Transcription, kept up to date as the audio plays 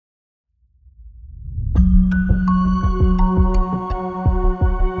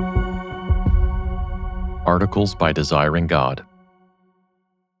articles by Desiring God.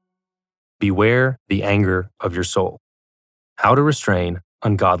 Beware the anger of your soul. How to Restrain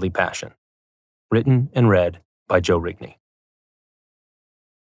Ungodly Passion. Written and read by Joe Rigney.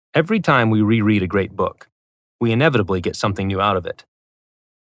 Every time we reread a great book, we inevitably get something new out of it.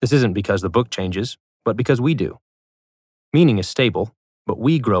 This isn't because the book changes, but because we do. Meaning is stable, but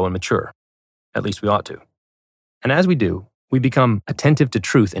we grow and mature. At least we ought to. And as we do, we become attentive to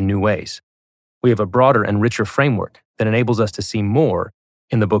truth in new ways. We have a broader and richer framework that enables us to see more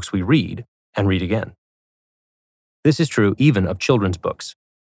in the books we read and read again. This is true even of children's books,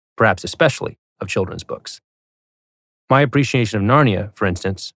 perhaps especially of children's books. My appreciation of Narnia, for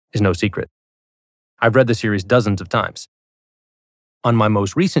instance, is no secret. I've read the series dozens of times. On my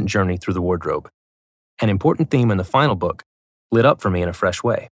most recent journey through the wardrobe, an important theme in the final book lit up for me in a fresh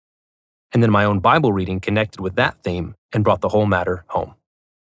way. And then my own Bible reading connected with that theme and brought the whole matter home.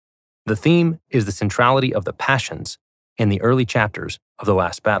 The theme is the centrality of the passions in the early chapters of the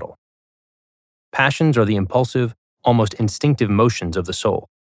last battle. Passions are the impulsive, almost instinctive motions of the soul.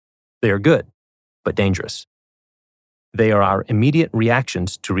 They are good, but dangerous. They are our immediate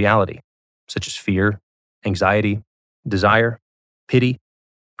reactions to reality, such as fear, anxiety, desire, pity,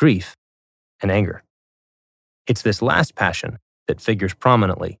 grief, and anger. It's this last passion that figures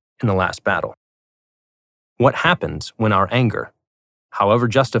prominently in the last battle. What happens when our anger, however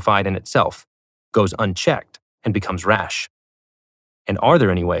justified in itself, goes unchecked and becomes rash? And are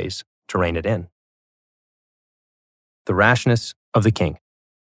there any ways to rein it in? The rashness of the king.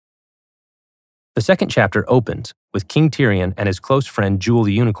 The second chapter opens with King Tirion and his close friend Jewel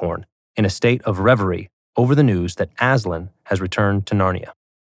the Unicorn in a state of reverie over the news that Aslan has returned to Narnia.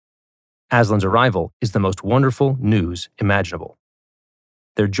 Aslan's arrival is the most wonderful news imaginable.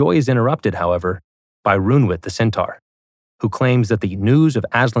 Their joy is interrupted, however, by Runwit the Centaur, who claims that the news of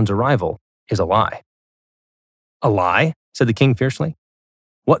Aslan's arrival is a lie. A lie? Said the king fiercely.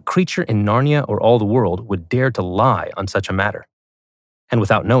 What creature in Narnia or all the world would dare to lie on such a matter? And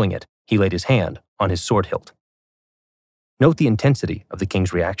without knowing it, he laid his hand on his sword hilt. Note the intensity of the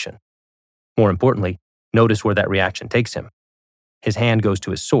king's reaction. More importantly, notice where that reaction takes him. His hand goes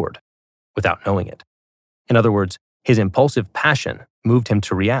to his sword, without knowing it. In other words, his impulsive passion moved him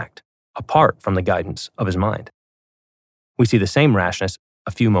to react, apart from the guidance of his mind. We see the same rashness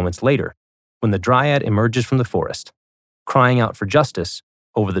a few moments later, when the Dryad emerges from the forest, crying out for justice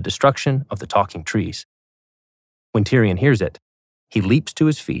over the destruction of the talking trees. When Tirion hears it, he leaps to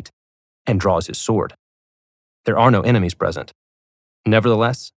his feet and draws his sword. There are no enemies present.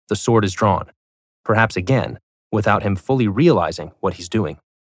 Nevertheless, the sword is drawn, perhaps again, without him fully realizing what he's doing.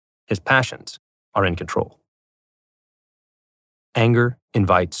 His passions are in control. Anger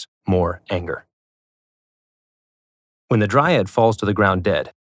invites more anger. When the Dryad falls to the ground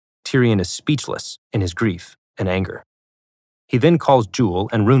dead, Tirion is speechless in his grief and anger. He then calls Jewel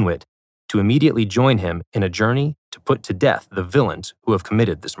and Runwit to immediately join him in a journey to put to death the villains who have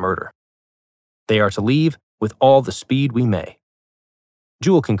committed this murder. They are to leave with all the speed we may.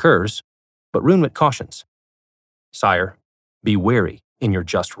 Jewel concurs, but Runwit cautions. Sire, be wary in your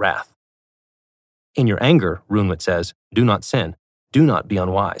just wrath. In your anger, Runwit says, do not sin, do not be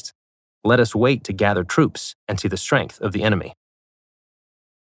unwise. Let us wait to gather troops and see the strength of the enemy.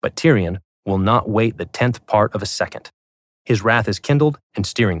 But Tirion will not wait the 10th part of a second. His wrath is kindled and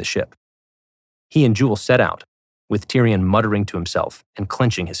steering the ship. He and Jewel set out, with Tirion muttering to himself and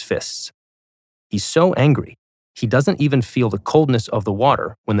clenching his fists. He's so angry, he doesn't even feel the coldness of the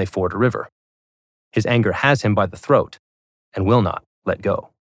water when they ford a river. His anger has him by the throat and will not let go.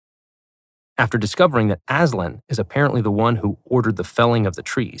 After discovering that Aslan is apparently the one who ordered the felling of the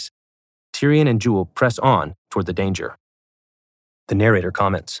trees, Tirion and Jewel press on toward the danger. The narrator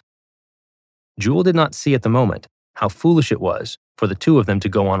comments, Jewel did not see at the moment how foolish it was for the two of them to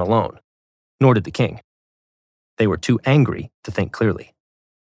go on alone, nor did the king. They were too angry to think clearly.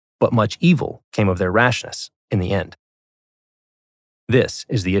 But much evil came of their rashness in the end. This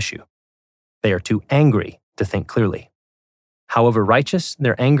is the issue. They are too angry to think clearly. However righteous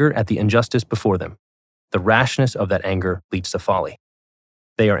their anger at the injustice before them, the rashness of that anger leads to folly.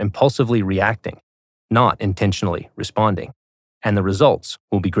 They are impulsively reacting, not intentionally responding, and the results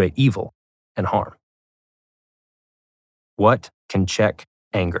will be great evil and harm. What can check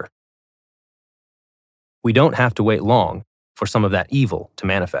anger? We don't have to wait long for some of that evil to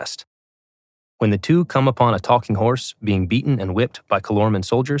manifest. When the two come upon a talking horse being beaten and whipped by Calorman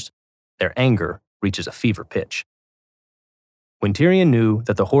soldiers, their anger reaches a fever pitch. When Tirion knew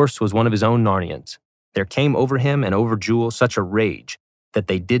that the horse was one of his own Narnians, there came over him and over Jewel such a rage that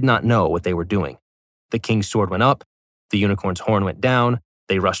they did not know what they were doing. The king's sword went up, the unicorn's horn went down,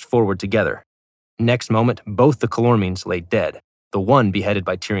 they rushed forward together. Next moment, both the Calormenes lay dead, the one beheaded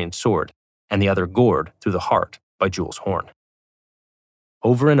by Tyrion's sword, and the other gored through the heart by Jules' horn.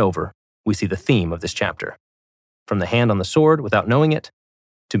 Over and over, we see the theme of this chapter. From the hand on the sword without knowing it,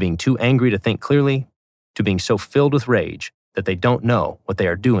 to being too angry to think clearly, to being so filled with rage that they don't know what they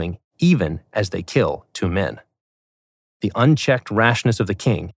are doing even as they kill two men. The unchecked rashness of the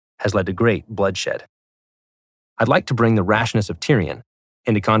king has led to great bloodshed. I'd like to bring the rashness of Tyrion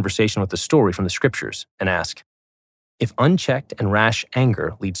into conversation with the story from the scriptures and ask, if unchecked and rash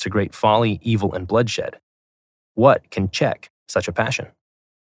anger leads to great folly, evil, and bloodshed, what can check such a passion?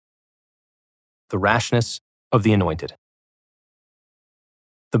 The rashness of the anointed.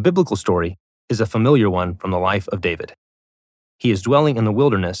 The biblical story is a familiar one from the life of David. He is dwelling in the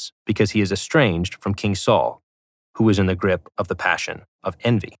wilderness because he is estranged from King Saul, who is in the grip of the passion of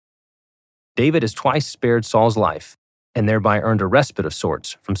envy. David has twice spared Saul's life and thereby earned a respite of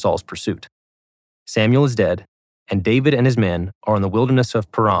sorts from Saul's pursuit. Samuel is dead, and David and his men are in the wilderness of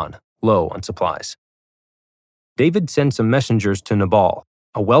Paran, low on supplies. David sends some messengers to Nabal,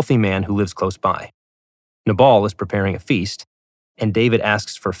 a wealthy man who lives close by. Nabal is preparing a feast, and David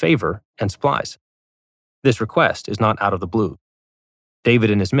asks for favor and supplies. This request is not out of the blue.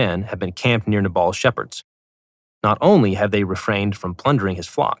 David and his men have been camped near Nabal's shepherds. Not only have they refrained from plundering his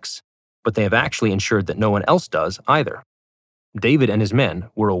flocks, but they have actually ensured that no one else does either. David and his men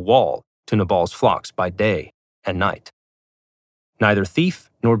were a wall to Nabal's flocks by day and night. Neither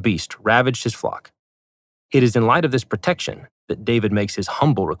thief nor beast ravaged his flock. It is in light of this protection that David makes his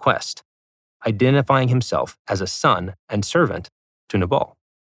humble request, identifying himself as a son and servant to Nabal.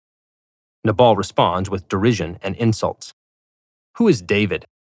 Nabal responds with derision and insults. Who is David?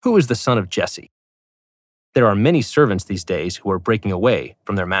 Who is the son of Jesse? There are many servants these days who are breaking away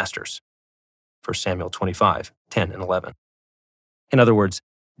from their masters. 1 Samuel 25, 10 and 11. In other words,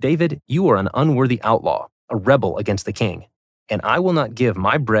 David, you are an unworthy outlaw, a rebel against the king, and I will not give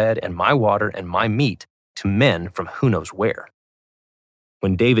my bread and my water and my meat to men from who knows where.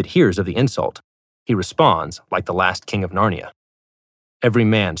 When David hears of the insult, he responds like the last king of Narnia. Every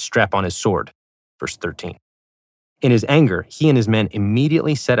man strap on his sword, verse 13. In his anger, he and his men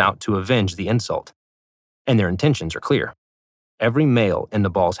immediately set out to avenge the insult, and their intentions are clear. Every male in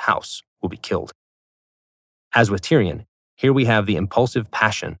Nabal's house will be killed. As with Tyrion, here we have the impulsive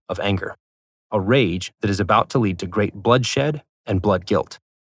passion of anger, a rage that is about to lead to great bloodshed and blood guilt.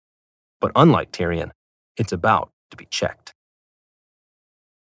 But unlike Tyrion, it's about to be checked.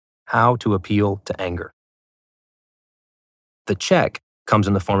 How to appeal to anger. The check comes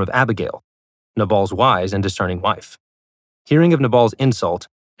in the form of Abigail, Nabal's wise and discerning wife. Hearing of Nabal's insult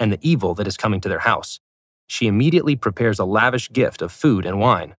and the evil that is coming to their house, she immediately prepares a lavish gift of food and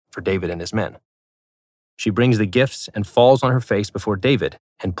wine for David and his men. She brings the gifts and falls on her face before David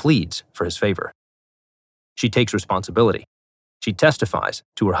and pleads for his favor. She takes responsibility. She testifies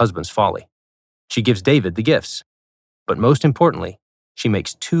to her husband's folly. She gives David the gifts. But most importantly, she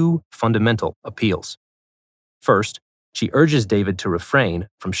makes two fundamental appeals. First, she urges David to refrain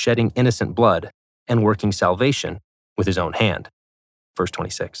from shedding innocent blood and working salvation with his own hand. Verse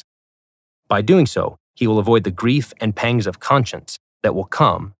 26. By doing so, he will avoid the grief and pangs of conscience that will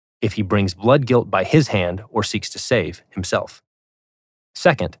come if he brings blood guilt by his hand or seeks to save himself.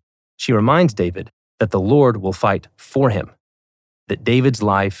 Second, she reminds David that the Lord will fight for him, that David's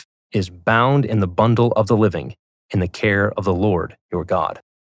life is bound in the bundle of the living in the care of the Lord your God.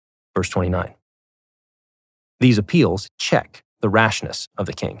 Verse 29. These appeals check the rashness of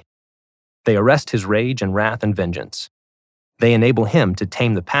the king. They arrest his rage and wrath and vengeance. They enable him to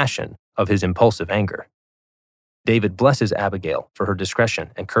tame the passion of his impulsive anger. David blesses Abigail for her discretion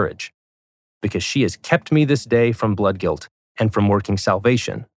and courage, because she has kept me this day from blood guilt and from working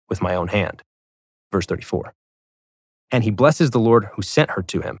salvation with my own hand. Verse 34. And he blesses the Lord who sent her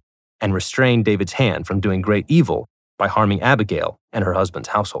to him and restrained David's hand from doing great evil by harming Abigail and her husband's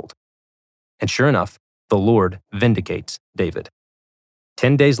household. And sure enough, the Lord vindicates David.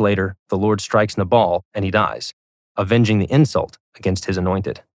 10 days later, the Lord strikes Nabal and he dies, avenging the insult against his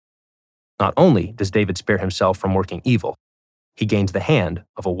anointed. Not only does David spare himself from working evil, he gains the hand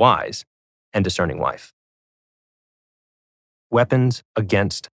of a wise and discerning wife. Weapons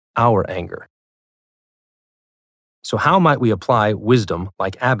against our anger. So how might we apply wisdom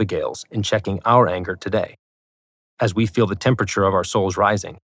like Abigail's in checking our anger today? As we feel the temperature of our souls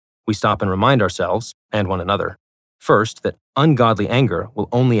rising, we stop and remind ourselves, and one another, first, that ungodly anger will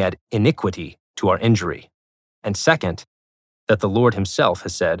only add iniquity to our injury, and second, that the Lord himself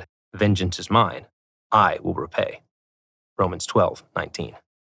has said, "Vengeance is mine, I will repay." Romans 12:19.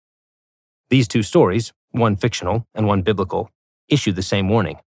 These two stories, one fictional and one biblical, issue the same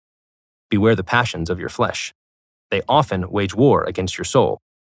warning. Beware the passions of your flesh. They often wage war against your soul.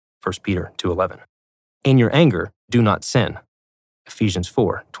 1 Peter 2:11. In your anger, do not sin. Ephesians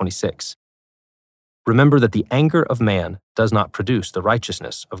 4:26. Remember that the anger of man does not produce the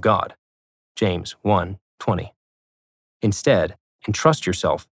righteousness of God. James 1:20. Instead, entrust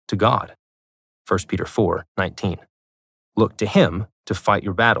yourself to God. 1 Peter 4:19. Look to Him to fight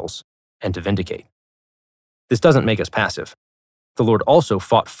your battles and to vindicate. This doesn't make us passive. The Lord also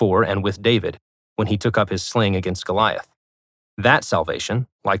fought for and with David when he took up his sling against Goliath. That salvation,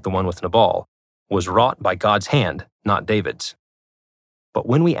 like the one with Nabal, was wrought by God's hand, not David's. But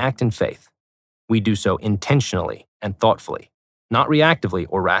when we act in faith, we do so intentionally and thoughtfully, not reactively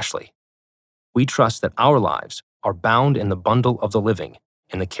or rashly. We trust that our lives are bound in the bundle of the living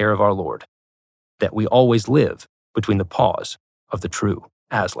in the care of our Lord, that we always live between the paws of the true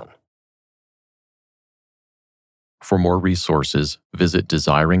Aslan. For more resources, visit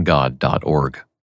desiringgod.org.